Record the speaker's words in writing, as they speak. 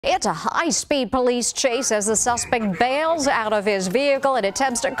It's a high-speed police chase as the suspect bails out of his vehicle and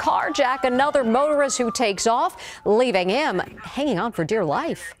attempts to carjack another motorist who takes off, leaving him hanging on for dear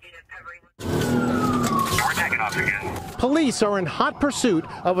life. We're taking off again. Police are in hot pursuit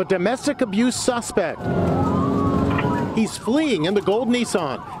of a domestic abuse suspect. He's fleeing in the gold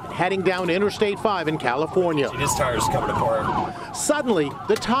Nissan, heading down Interstate 5 in California. His tire's coming apart. Suddenly,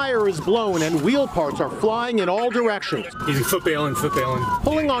 the tire is blown and wheel parts are flying in all directions. He's foot bailing.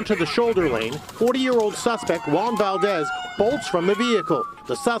 Pulling onto the shoulder lane, 40-year-old suspect Juan Valdez bolts from the vehicle.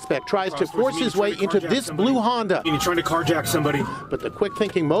 The suspect tries to force his way into this blue Honda. He's trying to carjack somebody. But the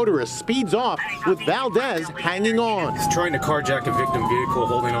quick-thinking motorist speeds off with Valdez hanging on. He's trying to carjack a victim vehicle,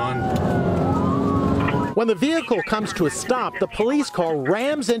 holding on. When the vehicle comes to a stop, the police car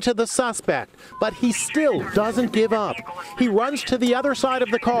rams into the suspect, but he still doesn't give up. He runs to the other side of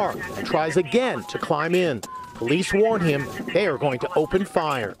the car and tries again to climb in. Police warn him they are going to open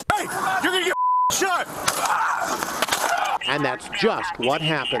fire. Hey, you're gonna get shot! And that's just what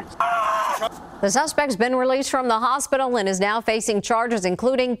happens. The suspect's been released from the hospital and is now facing charges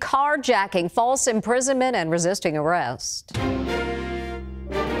including carjacking, false imprisonment, and resisting arrest.